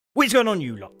What's going on,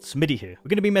 you lots? Midi here. We're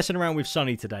going to be messing around with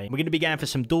Sonny today. We're going to be going for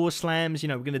some door slams, you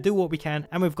know, we're going to do what we can,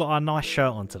 and we've got our nice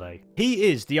shirt on today.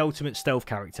 He is the ultimate stealth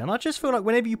character, and I just feel like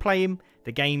whenever you play him,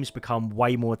 the games become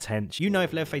way more tense. You know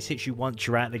if Leatherface hits you once,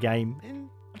 you're out of the game. And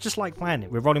I just like playing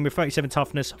it. We're rolling with 37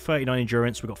 toughness, 39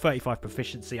 endurance, we've got 35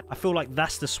 proficiency. I feel like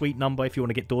that's the sweet number if you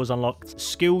want to get doors unlocked.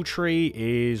 Skill tree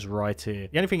is right here.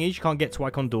 The only thing is you can't get to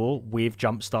icon door with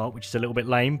jump start, which is a little bit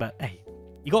lame, but hey.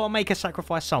 You gotta make a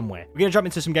sacrifice somewhere. We're gonna jump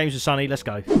into some games with Sonny. Let's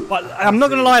go. But I'm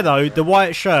not gonna lie though, the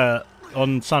white shirt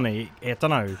on Sonny, I don't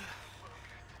know.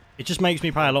 It just makes me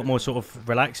play a lot more sort of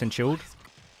relaxed and chilled.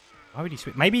 Why would he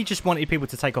switch? Maybe he just wanted people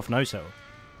to take off no sell.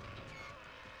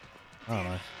 I don't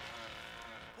know.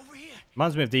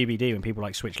 Reminds me of DBD when people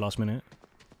like switch last minute.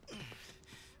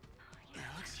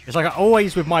 It's like I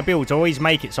always with my builds, I always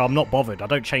make it so I'm not bothered. I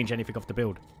don't change anything off the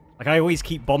build. Like I always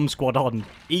keep bomb squad on,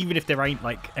 even if there ain't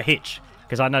like a hitch.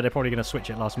 Because I know they're probably going to switch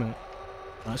it last minute.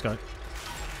 Right, let's go.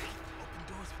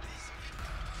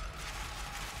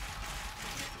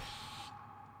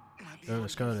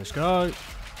 Let's go, let's go. Oh,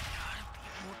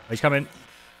 he's coming.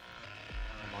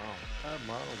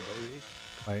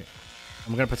 Wait.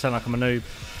 I'm going to pretend like I'm a noob.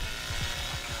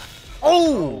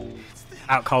 Oh!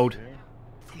 Out cold.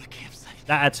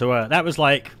 That had to work. That was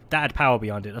like, that had power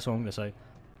behind it. That's what I'm going to say.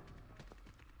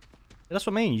 That's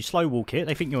what I mean. You slow walk it,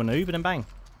 they think you're a noob, and then bang.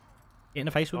 Get in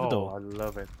the face with the door. I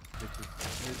love it.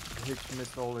 Hitch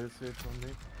missed all his hits on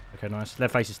me. Okay, nice.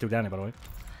 Left face is still down here, by the way.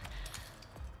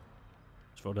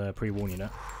 Just for the pre-warn you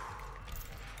that.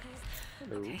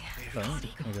 Hello. Hello. There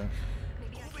you go.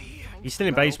 He's still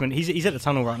in basement. He's at the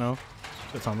tunnel right now.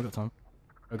 We've got time, we've got time.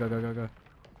 Go, go, go, go, go.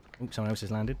 Oh, someone else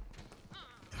has landed.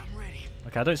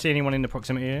 Okay, I don't see anyone in the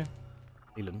proximity here.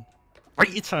 Elon.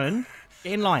 Wait your turn.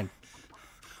 Get in line.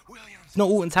 It's not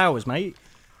Alton Towers, mate.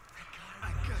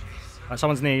 Right,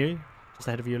 someone's near you. Just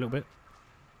ahead of you a little bit.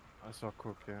 I saw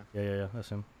Cook, yeah. Yeah, that's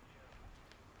him.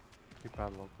 He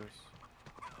padlocked this.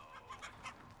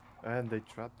 And they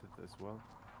trapped it as well.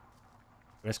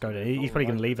 Let's go there. He's probably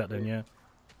going to leave that then, yeah.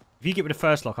 If you get rid of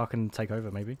first lock, I can take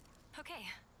over, maybe. Okay.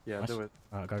 Yeah, nice. do it.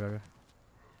 Alright, go, go, go.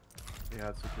 He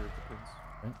had security pins.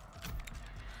 Okay.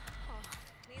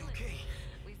 Oh, okay.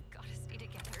 We've got to stay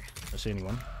together. Don't see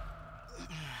anyone.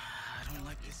 I don't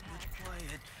like this much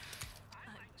quiet.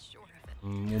 I'm sure of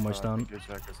it. Almost done.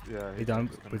 Yeah, He done.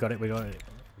 We got it, we got it. Here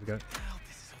we go. I hope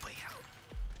this is a way out.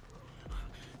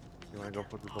 You wanna go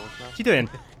put the doors now? What's he doing?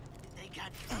 They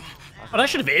got Oh, that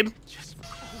should have hit him. just go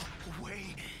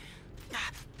away.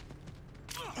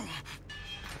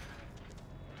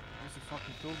 Where's the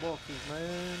fucking toolboxes,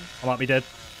 man? I might be dead.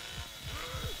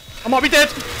 I might be dead!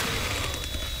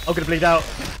 I'm gonna bleed out.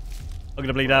 I'm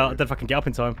gonna bleed out. I don't fucking get up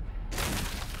in time.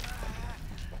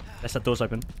 Unless that door's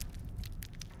open.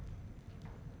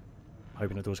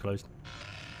 Hoping the door's closed.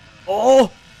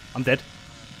 Oh! I'm dead.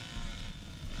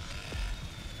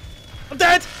 I'm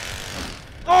dead!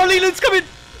 Oh, Leland's coming!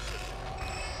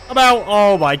 I'm out!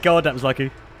 Oh my god, that was lucky.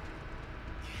 Yes.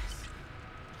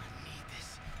 I need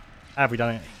this. How have we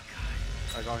done it?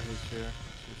 I got his chair.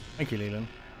 Thank you, Leland.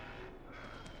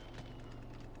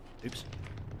 Oops.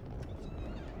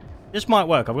 This might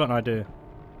work, I've got an idea.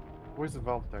 Where's the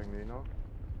valve tank, do you know?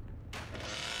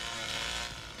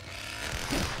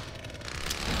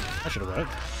 That should have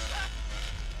worked.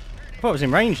 I thought it was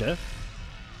in range there.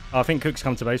 Oh, I think Cook's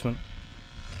come to basement.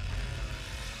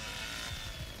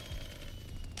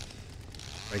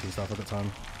 Breaking stuff, I've got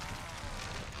time.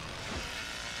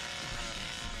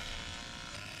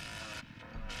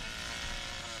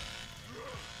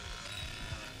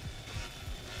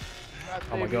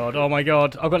 Oh my god, oh my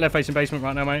god. I've got left facing basement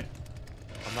right now, mate.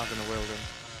 I'm not gonna weld him.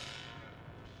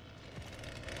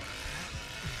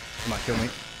 He might kill me.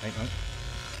 Ain't no.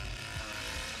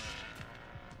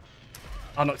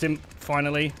 I knocked him,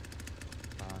 finally.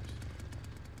 Nice.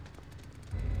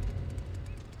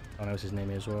 Someone else is near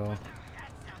me as well.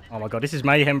 Oh my god, this is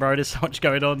mayhem, bro. There's so much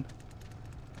going on.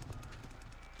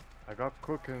 I got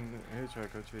Cook and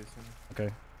Hitchhiker chasing. Okay.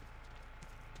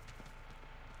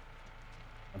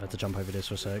 I've had to jump over this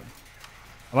for a sec.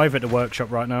 I'm over at the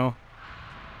workshop right now.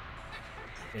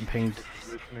 Getting pinged.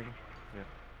 Listening. Yeah.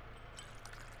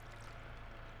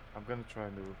 I'm gonna try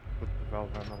and put the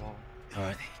valve gun along.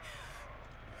 Alright.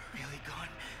 Really gone.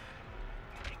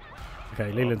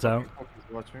 Okay, Leland's out. Cook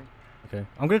is watching. Okay.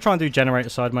 I'm going to try and do generator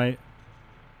side, mate.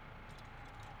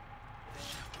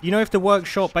 You know if the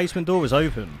workshop basement door was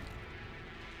open?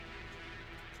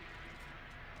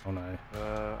 Oh no.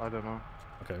 I don't know.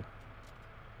 Okay.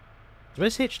 So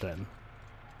where's Hitch then?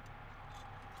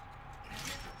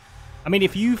 I mean,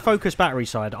 if you focus battery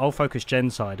side, I'll focus gen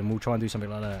side, and we'll try and do something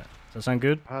like that. Does that sound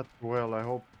good? Well, I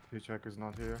hope Hitchhiker's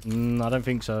not here. I don't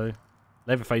think so.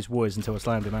 Leatherface was until I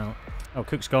slammed him out. Oh,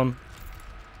 Cook's gone.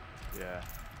 Yeah.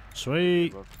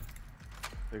 Sweet. But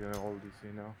they're gonna hold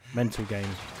DC now. Mental game.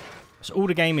 That's all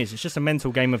the game is. It's just a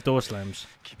mental game of door slams.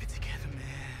 Keep it together, man.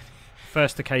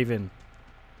 First to cave in.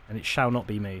 And it shall not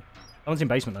be me. Someone's in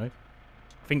basement, though.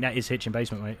 I think that is Hitch in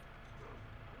basement, mate.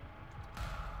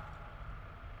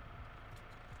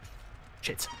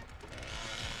 Shit.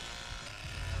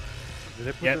 Did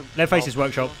they put Yeah, the Leatherface's valve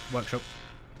workshop. on? Workshop.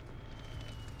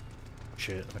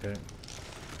 Shit, okay.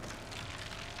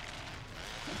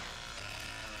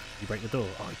 You break the door?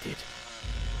 Oh, I did.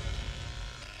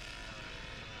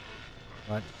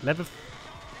 Right, leather.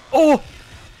 Oh!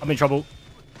 I'm in trouble.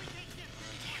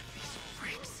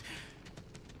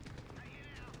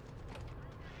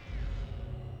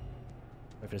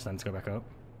 Wait for this land to go back up.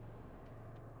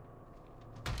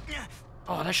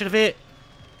 Oh, that should have hit.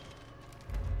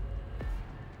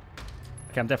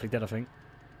 Okay, I'm definitely dead, I think.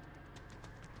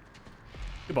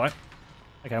 Goodbye.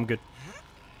 Okay, I'm good.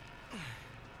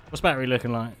 What's battery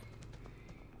looking like?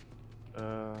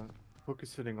 Hook is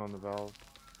sitting on the valve.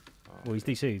 Well, he's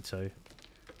DC'd, so...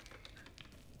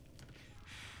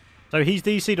 So he's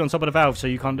DC'd on top of the valve, so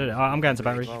you can't do it. Alright, I'm going to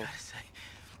battery. Valve. Gotta say,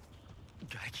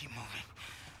 gotta keep moving.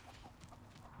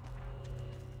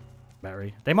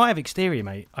 Battery. They might have exterior,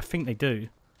 mate. I think they do.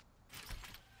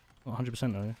 Not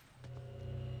 100% though.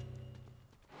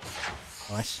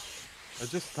 Nice. I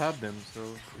just stabbed him, so...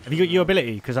 Have you got your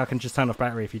ability? Because I can just turn off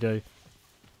battery if you do.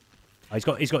 Oh,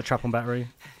 he's got a trap on battery.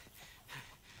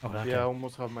 Oh, okay. Yeah, I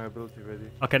almost have my ability ready.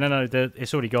 Okay, no,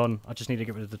 it's already gone. I just need to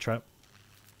get rid of the trap.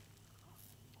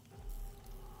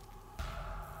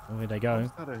 Oh, here they go.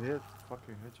 How's that a hit?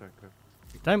 Fucking Hitchhiker.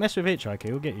 Don't mess with Hitchhiker,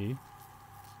 he'll get you.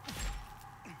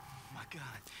 My God,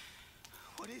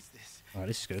 what is this? Alright,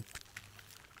 this is good.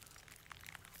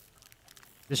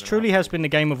 This truly has been the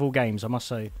game of all games, I must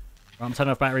say. Right, I'm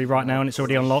turning off battery right now and it's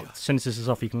already unlocked. As soon as this is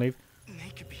off, you can leave. They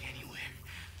could be anywhere.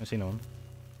 I see no one.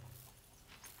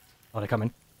 Oh, they're coming.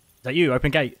 Is that you?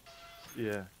 Open gate.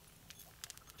 Yeah.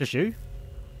 Just you?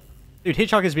 Dude,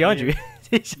 Hitchhiker's behind you.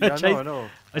 He's Yeah, I chasing- know, I know.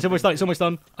 It's almost done. It's almost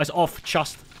done. It's off.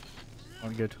 Just. Oh,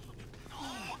 good.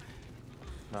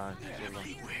 Nah,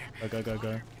 Go, go, go,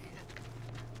 go.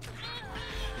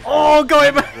 Oh,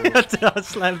 got him! I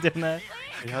slammed him there.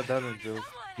 he had damage build.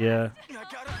 Yeah. I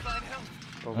gotta find help.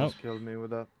 Almost killed me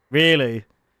with that. Really?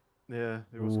 Yeah,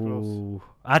 it was close. Ooh.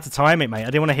 I had to time it, mate. I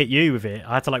didn't want to hit you with it.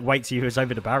 I had to like wait till you was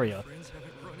over the barrier.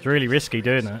 It's really risky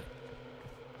doing that.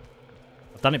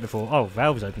 I've done it before. Oh,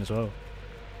 valve's open as well.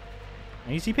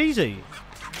 Easy peasy.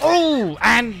 Oh,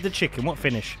 and the chicken. What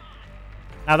finish?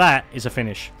 Now that is a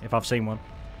finish, if I've seen one.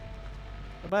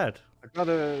 Not bad. I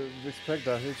gotta respect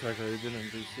that Hitchhiker, he didn't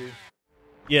DC.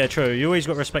 Yeah, true. You always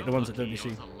got to respect the ones that don't Lucky see.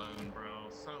 I was alone, bro.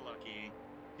 So lucky.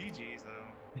 GG's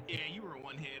though. Yeah, you were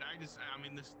one hit. I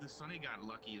mean, the Sonny got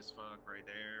lucky as fuck right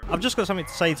there. I've just got something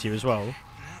to say to you as well.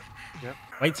 Yep.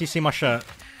 Wait till you see my shirt.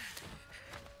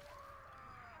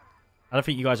 I don't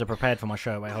think you guys are prepared for my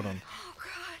shirt. Wait, hold on. Oh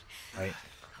God. Wait.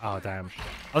 Oh, damn.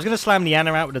 I was going to slam the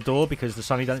Anna out with the door because the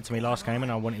Sonny done it to me last game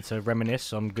and I wanted to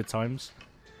reminisce on good times.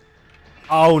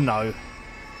 Oh, no.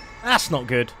 That's not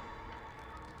good.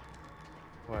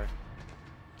 Why? What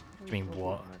do you mean,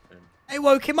 what? They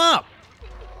woke him up!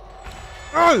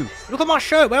 Bro! Look at my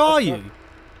shirt! Where are you?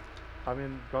 I'm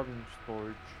in garden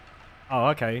storage. Oh,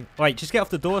 okay. Wait, just get off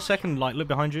the door a second, like, look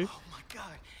behind you. Oh my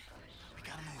God, we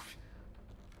gotta move.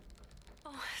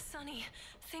 Oh, Sonny.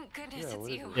 Thank goodness Yeah, it's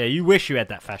what is you. Yeah, you wish you had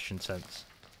that fashion sense.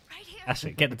 Right here. That's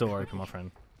it. Get the door open, my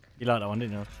friend. You like that one,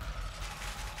 didn't you?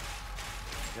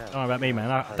 Yeah. Don't worry about me,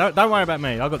 man. Don't worry about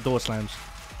me. I got door slams.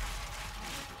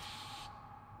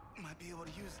 Might be able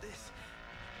to use this.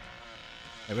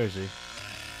 Hey, where is he?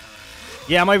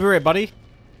 Yeah, I'm over here, buddy.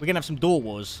 We're gonna have some door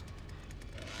wars.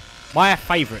 My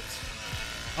favourite.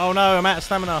 Oh no, I'm out of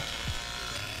stamina.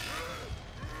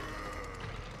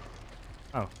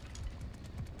 Oh.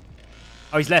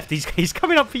 Oh, he's left. He's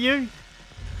coming up for you.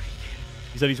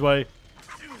 He's on his way.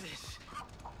 Do this.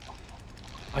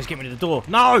 Oh, he's getting rid of the door.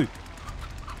 No!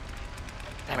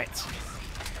 Damn it.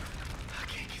 I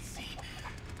can't see.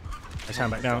 Let's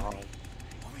hand back down. Over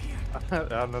here.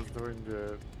 Anna's doing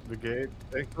the gate.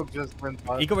 Cook just went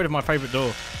past. He got rid of my favourite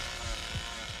door.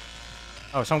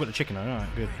 Oh, someone got the chicken though.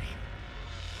 Alright, good.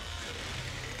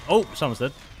 Oh, someone's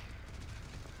dead.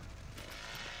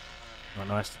 Right,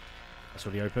 nice. That's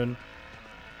already open.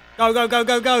 Go, go, go,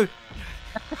 go, go!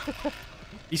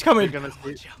 He's coming! You're gonna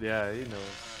see. Yeah, he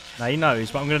knows. No, he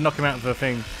knows, but I'm going to knock him out of the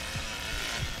thing.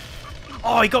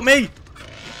 Oh, he got me!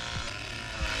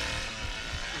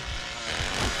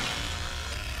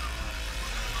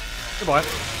 Goodbye.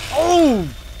 Oh!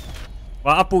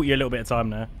 Well, I bought you a little bit of time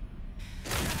there.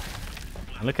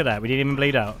 And look at that. We didn't even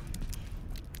bleed out.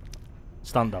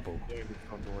 Stunt double.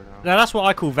 Now, that's what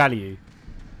I call value.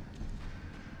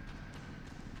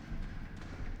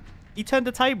 He turned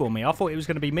the table on me. I thought it was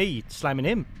going to be me slamming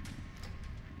him.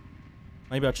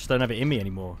 Maybe I just don't have it in me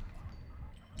anymore.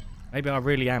 Maybe I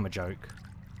really am a joke.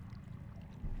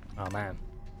 Oh, man.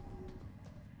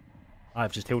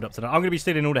 I've just healed up to that. I'm going to be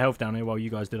stealing all the health down here while you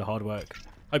guys do the hard work.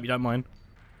 Hope you don't mind.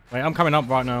 Wait, I'm coming up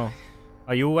right now.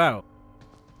 Are you all out?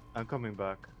 I'm coming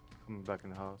back. Coming back in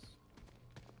the house.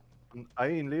 I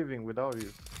ain't leaving without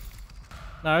you.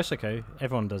 No, it's okay.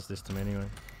 Everyone does this to me anyway.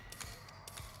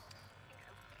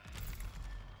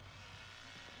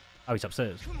 Oh, he's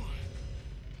upstairs.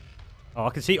 Oh, I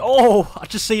can see. Oh, I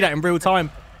just see that in real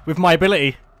time with my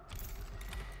ability.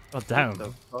 God damn. What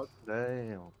the fuck?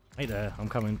 Damn. Hey there, I'm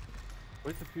coming.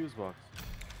 Where's the fuse box?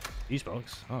 Fuse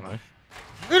box? I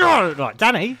don't know. Right,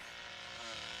 Danny.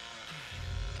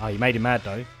 Oh, you made him mad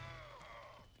though.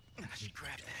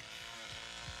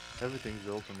 Everything's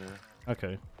open there.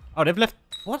 Okay. Oh, they've left.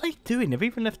 What are they doing? They've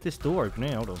even left this door open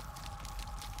here. Hold on.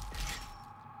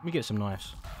 Let me get some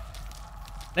knives.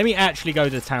 Let me actually go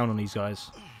to town on these guys.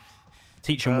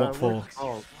 Teach them what for.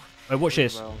 Oh, Wait, watch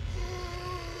this. well,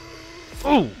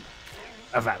 Oh!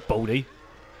 Have that, Baldy.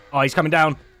 Oh, he's coming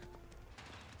down.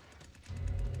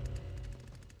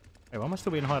 Hey, why am I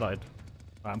still being highlighted?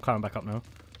 Right, I'm climbing back up now.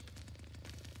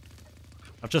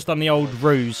 I've just done the old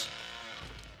ruse.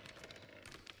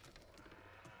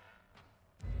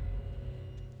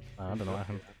 Oh, I don't know what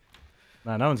happened.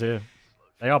 No, no one's here.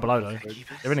 They are below though.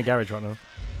 They're in a garage right now. You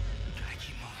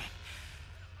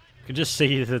can just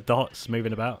see the dots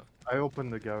moving about. I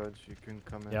opened the garage. You can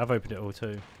come in. Yeah, I've opened it all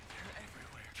too.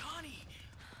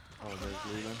 Oh,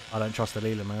 there's Leland. I don't trust the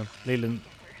Leland, man. Leland.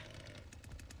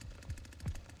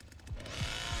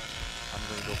 I'm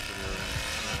gonna go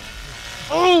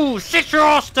for the. Oh, sit your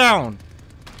ass down!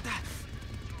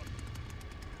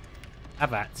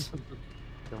 Have that.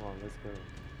 Come on, let's go.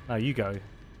 No, you go.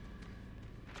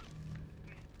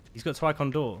 He's got Twike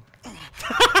on door.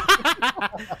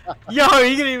 Yo,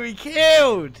 you're gonna be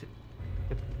killed!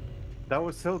 That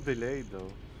was so delayed,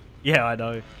 though. Yeah, I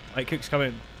know. Wait, Cook's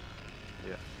coming.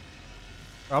 Yeah.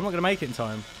 Oh, I'm not gonna make it in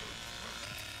time.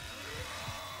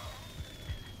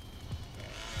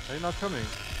 Are you not coming?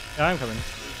 Yeah, I am coming.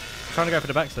 I'm trying to go for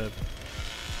the backstab.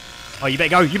 Oh, you better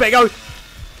go! You better go!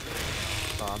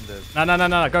 No, I'm dead. No, no, no,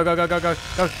 no! Go, go, go, go, go,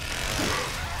 go!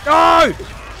 Go!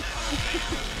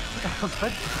 I'm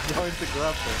going to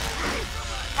grab them.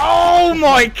 Oh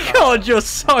my God! You're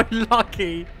so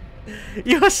lucky.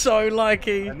 You're so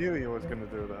lucky. I knew he was gonna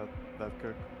do that. That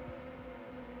cook.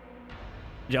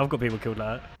 Yeah, I've got people killed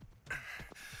like that.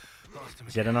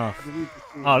 He's had enough.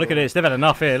 Oh, look at this. They've had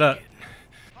enough here, look.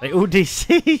 They all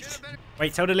DC'd.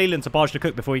 Wait, tell the Leland to barge the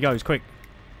cook before he goes, quick.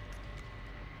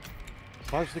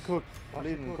 Barge the cook.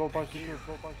 Leland, go barge the cook.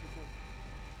 Go barge the cook.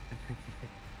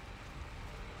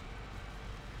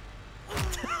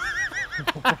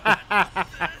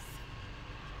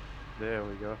 There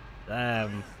we go.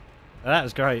 Damn. That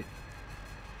was great.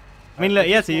 I mean, look,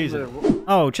 he had to use it.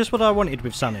 Oh, just what I wanted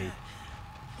with Sonny.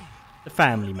 The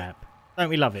family map. Don't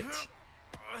we love it?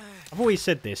 I've always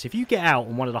said this. If you get out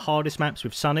on one of the hardest maps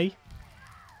with Sonny,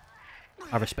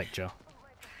 I respect you.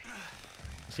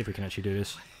 Let's see if we can actually do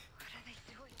this.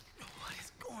 What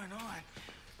is going on?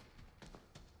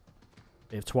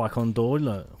 Bit of Twike on door.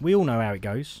 Look, we all know how it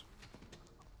goes.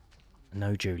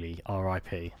 No Julie.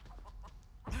 R.I.P.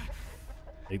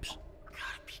 Oops.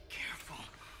 Gotta be careful.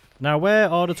 Now, where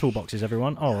are the toolboxes,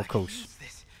 everyone? Oh, of course.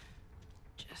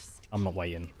 Just I'm not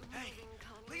waiting. Hey,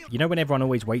 You know when everyone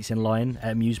always waits in line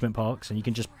at amusement parks and you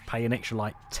can just pay an extra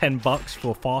like $10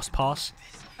 for a fast pass?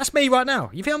 That's me right now.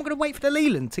 You think I'm going to wait for the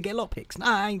Leland to get lockpicks?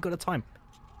 Nah, I ain't got the time.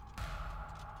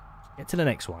 Get to the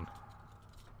next one.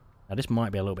 Now this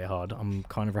might be a little bit hard. I'm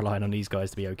kind of relying on these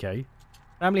guys to be okay.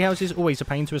 Family house is always a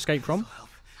pain to escape from.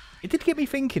 It did get me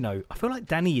thinking though. I feel like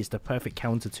Danny is the perfect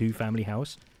counter to family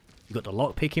house. You got the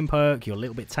lockpicking perk. You're a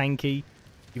little bit tanky.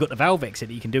 You got the valve exit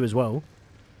that you can do as well.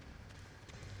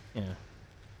 Yeah.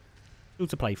 Still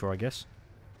to play for, I guess.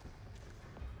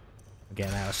 We're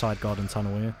getting out of side garden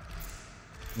tunnel here.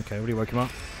 Okay, already woke him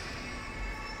up.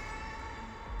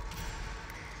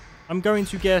 I'm going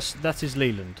to guess that is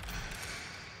Leland.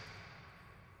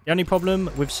 The only problem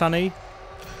with Sonny,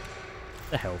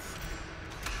 the health.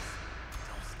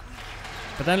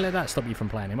 But don't let that stop you from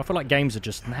playing him. I feel like games are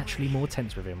just naturally more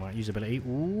tense with him, right? Usability.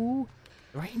 Ooh.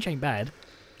 The range ain't bad.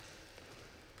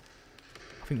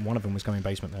 I think one of them was going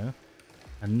basement there.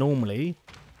 And normally,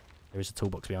 there is a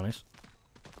toolbox, to be honest.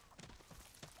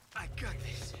 I got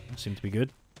this. That seemed to be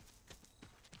good.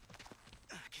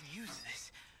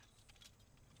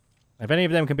 If any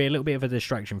of them can be a little bit of a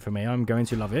distraction for me, I'm going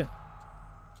to love it.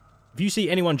 If you see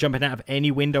anyone jumping out of any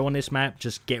window on this map,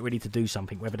 just get ready to do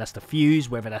something. Whether that's the fuse,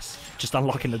 whether that's just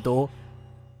unlocking the door.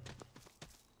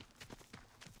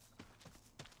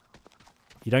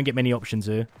 You don't get many options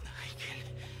here.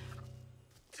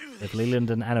 If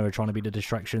Leland and Anna are trying to be the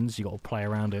distractions, you got to play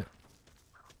around it.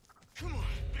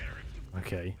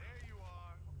 Okay.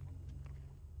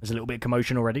 There's a little bit of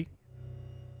commotion already.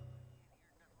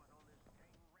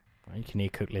 Right, you can hear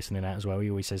Cook listening out as well. He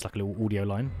always says like a little audio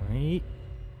line. Right.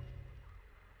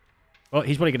 Well,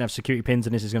 he's probably going to have security pins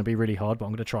and this is going to be really hard, but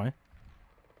I'm going to try.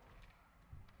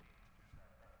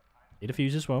 Need a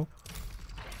fuse as well.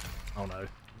 Oh no.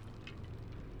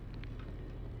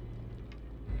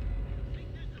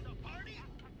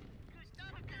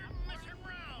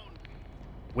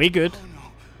 We good.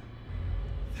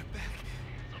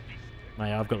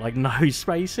 Mate, I've got like no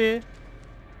space here.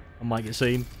 I might get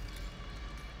seen.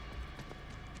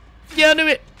 Yeah, I knew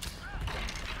it.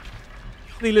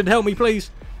 Leland, help me,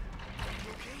 please.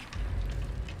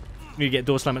 Need to get a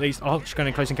door slam at least. Oh, she's going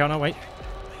in close encounter. Wait.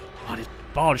 Oh, just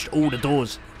barged all the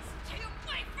doors.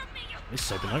 This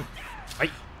is open though.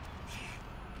 Wait.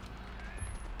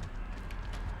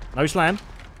 No slam.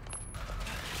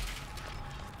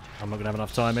 I'm not going to have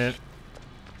enough time here.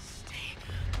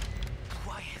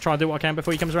 Try and do what I can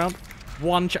before he comes around.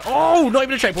 Oh, not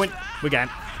even a checkpoint. We're going.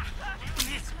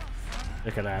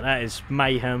 Look at that. That is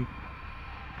mayhem.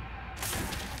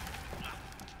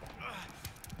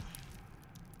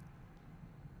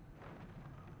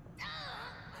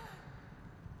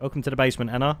 Welcome to the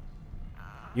basement, Anna.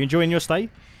 You enjoying your stay?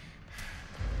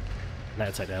 Let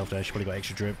her take the health there. She's probably got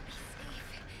extra drip.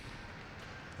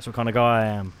 That's what kind of guy I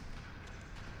am.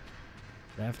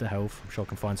 They have the health. I'm sure I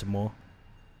can find some more.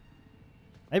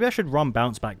 Maybe I should run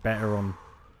bounce back better on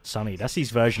Sonny. That's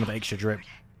his version of extra drip.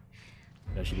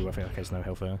 Actually, I think okay, there's no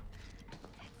health there.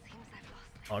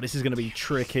 Oh, this is going to be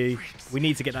tricky. We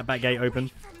need to get that back gate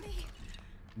open.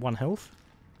 1 health.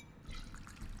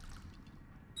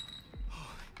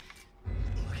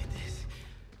 Look at this.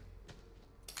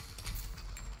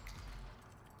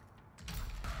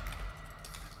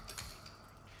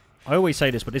 I always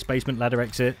say this, but this basement ladder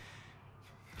exit,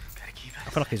 I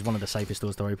feel like it's one of the safest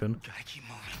doors to open.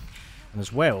 And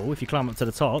as well, if you climb up to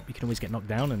the top, you can always get knocked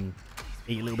down and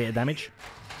eat a little bit of damage.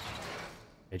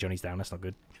 Yeah, Johnny's down. That's not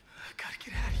good. Gotta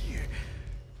get out of here.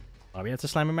 Right, we have to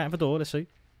slam him out of the door. Let's see.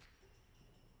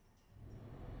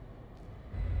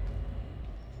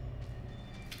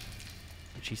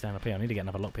 She's down up here. I need to get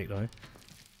another lockpick though.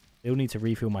 Still need to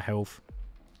refill my health.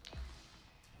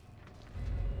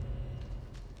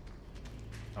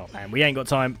 Oh man, we ain't got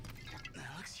time. That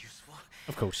looks useful.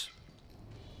 Of course.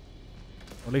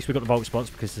 Well, at least we got the vault spots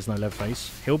because there's no lev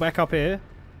face. Heal back up here.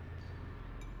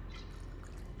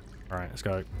 Alright, let's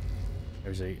go.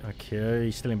 Where is he? Okay,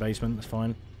 he's still in basement. That's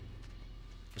fine.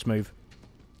 Let's move.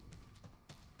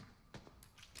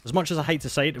 As much as I hate to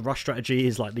say it, the rush strategy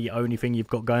is like the only thing you've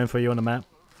got going for you on the map.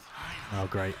 Oh,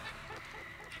 great.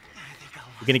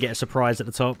 We're going to get a surprise at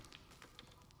the top.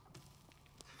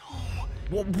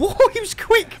 What? He was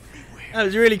quick! That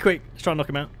was really quick. Let's try and knock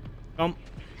him out.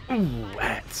 Ooh,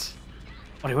 that.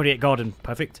 Oh, he already hit garden.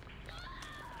 Perfect.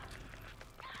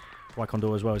 Right on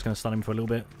door as well. He's going to stun him for a little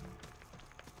bit.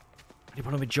 The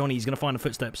problem with Johnny, he's going to find the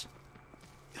footsteps.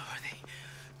 Are they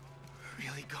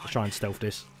really gone? Let's try and stealth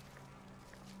this.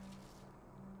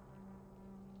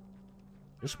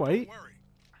 Just wait.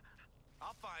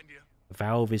 I'll find you. The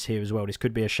valve is here as well. This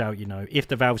could be a shout, you know. If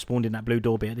the valve spawned in that blue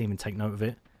door bit, I didn't even take note of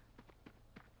it.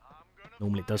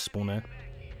 Normally it does spawn there.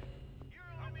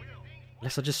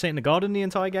 Unless I just sit in the garden the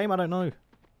entire game, I don't know.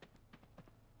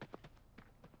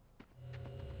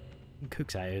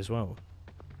 Cook's out here as well.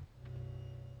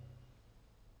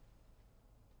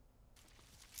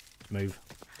 Let's move.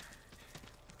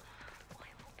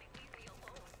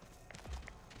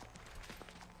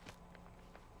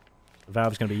 The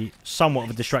valve's going to be somewhat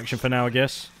of a distraction for now, I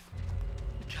guess.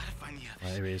 Gotta find the others.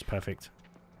 Right, there he is, perfect.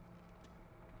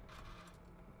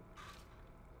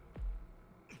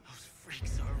 Those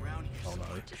freaks are around here. Oh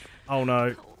no. Oh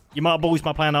no. You might have ballsed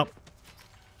my plan up.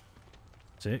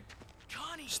 That's it.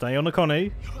 Connie, Stay on the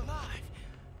Connie. you're alive.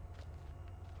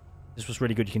 This was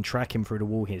really good. You can track him through the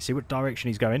wall here. See what direction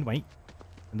he's going. Wait.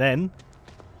 And then...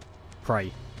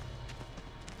 pray.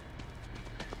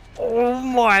 Oh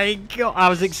my god. I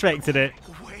was expecting it.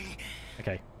 Wait.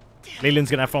 Okay.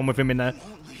 Leland's going to have fun with him in there.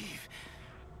 Won't leave.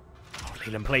 Oh,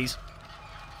 Leland, please.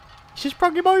 He's just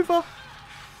sprung him over.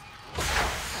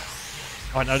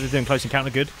 Alright, no, they're doing close encounter.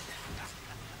 Good.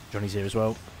 Johnny's here as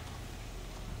well.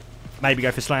 Maybe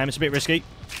go for slam. It's a bit risky.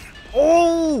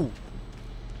 Oh!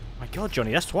 My god,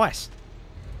 Johnny, that's twice.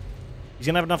 He's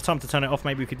going to have enough time to turn it off.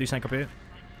 Maybe we could do something up here.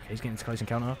 Okay, he's getting to close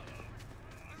encounter.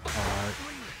 Alright.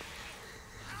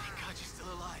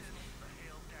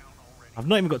 I've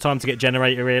not even got time to get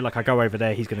generator here. Like, I go over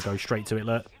there, he's going to go straight to it,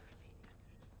 look.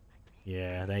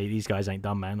 Yeah, these guys ain't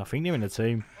done, man. I think they're in the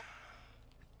team.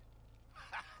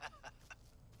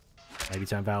 Maybe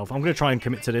turn valve. I'm going to try and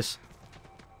commit to this.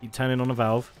 Keep turning on a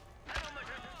valve.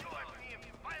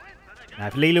 Now,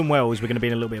 if Leland Wells, we're going to be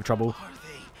in a little bit of trouble.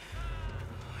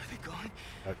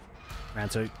 Oh,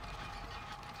 round 2.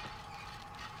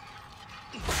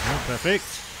 Oh, perfect.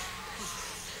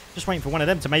 Just waiting for one of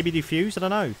them to maybe defuse. I don't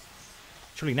know.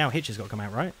 Surely now Hitch has got to come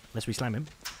out, right? Unless we slam him.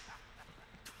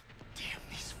 Damn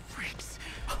these freaks.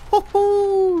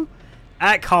 Hoo-hoo!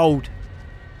 At cold.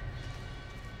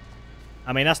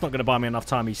 I mean, that's not going to buy me enough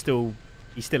time. He's still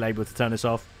able to turn this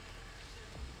off.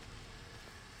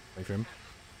 Wait for him.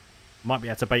 Might be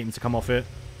able to bait him to come off it.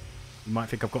 You might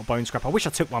think I've got bone scrap. I wish I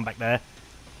took one back there.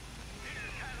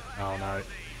 Oh, no.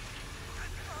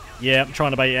 Yeah, I'm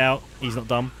trying to bait it out. He's not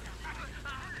dumb.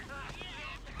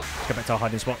 Let's go back to our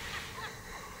hiding spot.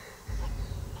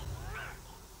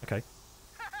 Okay.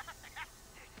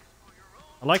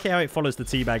 I like it how it follows the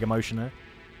teabag emotion there.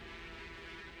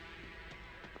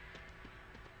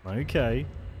 Okay.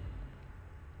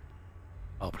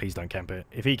 Oh, please don't camp it.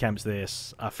 If he camps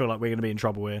this, I feel like we're going to be in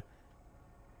trouble here.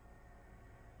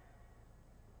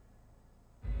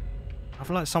 I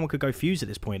feel like someone could go fuse at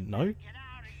this point, no?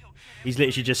 He's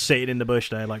literally just sitting in the bush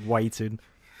there, like, waiting.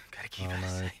 Gotta keep Oh, out of no.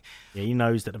 sight. Yeah, he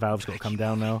knows that the valve's got to come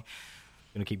down now.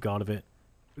 Gonna keep guard of it.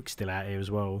 Luke's still out here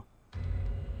as well.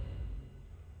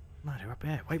 No, they're up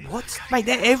there. Wait, what? Mate,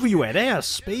 they're everywhere. They are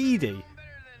speedy.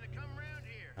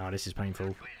 Oh, this is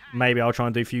painful. Maybe I'll try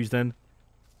and do fuse then.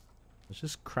 Let's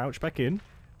just crouch back in.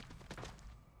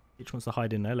 Each wants to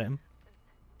hide in there, let him.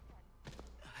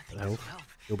 Health.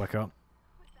 Heal back up.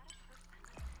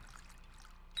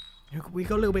 We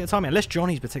got a little bit of time here. Unless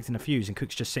Johnny's protecting the fuse and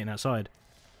Cook's just sitting outside.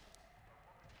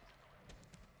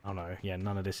 Oh no, yeah,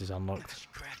 none of this is unlocked.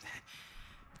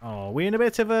 Oh, we're in a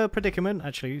bit of a predicament.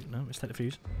 Actually, no, let's take the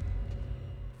fuse.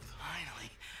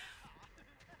 Finally.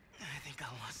 I think I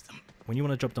lost them. When you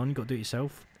want a job done, you got to do it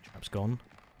yourself. Trap's gone.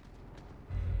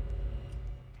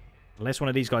 Unless one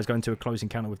of these guys go into a close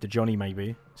encounter with the Johnny,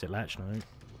 maybe. Is it latch? No.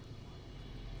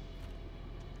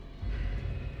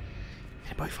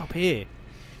 They're both up here.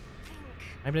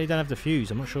 Maybe they don't have the fuse.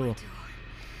 I'm not sure.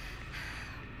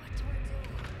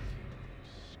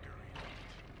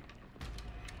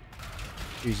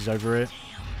 Fuse is over it.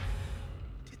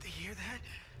 Did they hear that?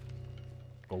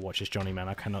 Gotta watch this Johnny, man.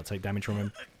 I cannot take damage from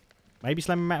him. Maybe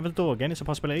slam him out of the door again. It's a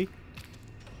possibility.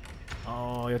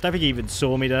 Oh, I don't think he even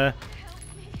saw me there.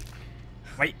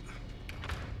 Wait.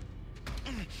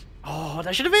 Oh,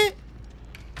 that should have hit.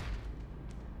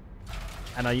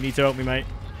 Anna, you need to help me, mate.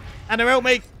 Anna, help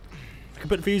me. I can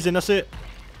put the fuse in. That's it.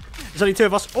 There's only 2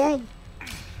 of us. Oh.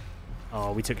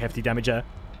 Oh, we took hefty damage there.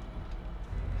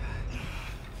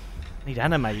 Need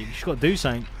Anna, mate. She's got to do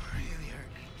something.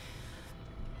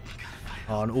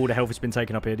 Oh, and all the health has been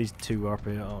taken up here. These 2 are up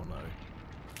here. Oh, no.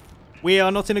 We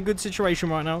are not in a good situation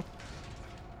right now.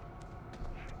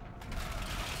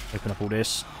 Open up all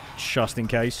this, just in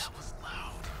case.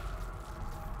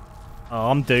 Oh,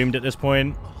 I'm doomed at this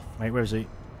point. Mate, where is he?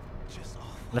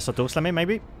 Unless I door slam him,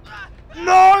 maybe?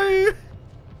 No!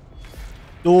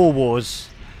 Door Wars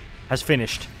has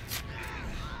finished.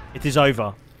 It is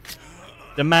over.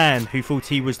 The man who thought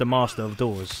he was the master of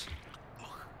doors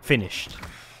finished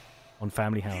on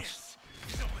Family House.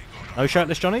 No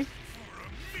shirtless Johnny?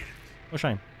 What a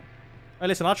shame. Hey,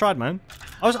 listen, I tried, man.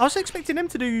 I was expecting them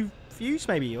to do fuse,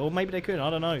 maybe, or maybe they couldn't. I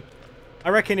don't know. I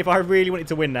reckon if I really wanted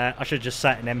to win that, I should have just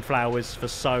sat in them flowers for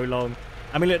so long.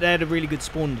 I mean, look, they're the really good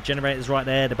spawn. The generator's right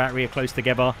there. The battery are close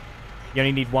together. You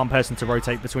only need one person to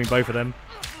rotate between both of them.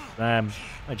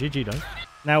 Oh, GG, though.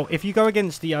 Now, if you go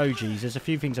against the OGs, there's a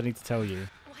few things I need to tell you.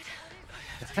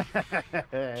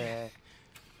 Wait,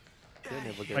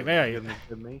 where are you?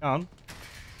 Go on.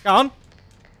 Go on.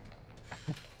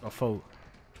 Oh, fault.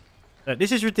 Look,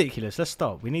 this is ridiculous. Let's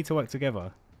stop. We need to work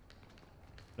together.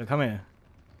 Look, come here.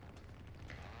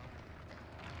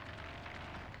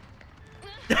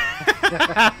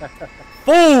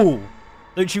 Fool!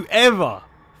 Don't you ever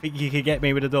think you could get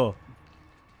me with a door?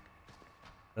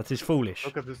 That is foolish.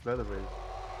 Look at this leather base.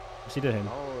 What's he doing?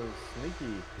 Oh, it's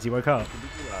sneaky. Has he woke up?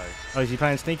 Oh, is he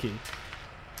playing sneaky?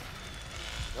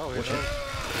 Oh, Watch it.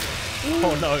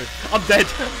 Oh no! I'm dead!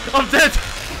 I'm dead!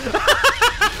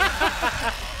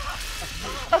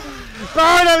 Bro,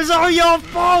 that was all your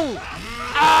fault!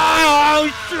 Oh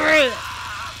shit!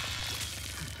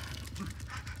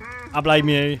 I blame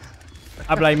you.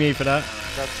 I blame you for that.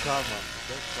 That's karma.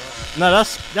 That's karma. No,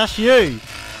 that's you.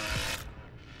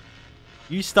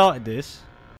 You started this.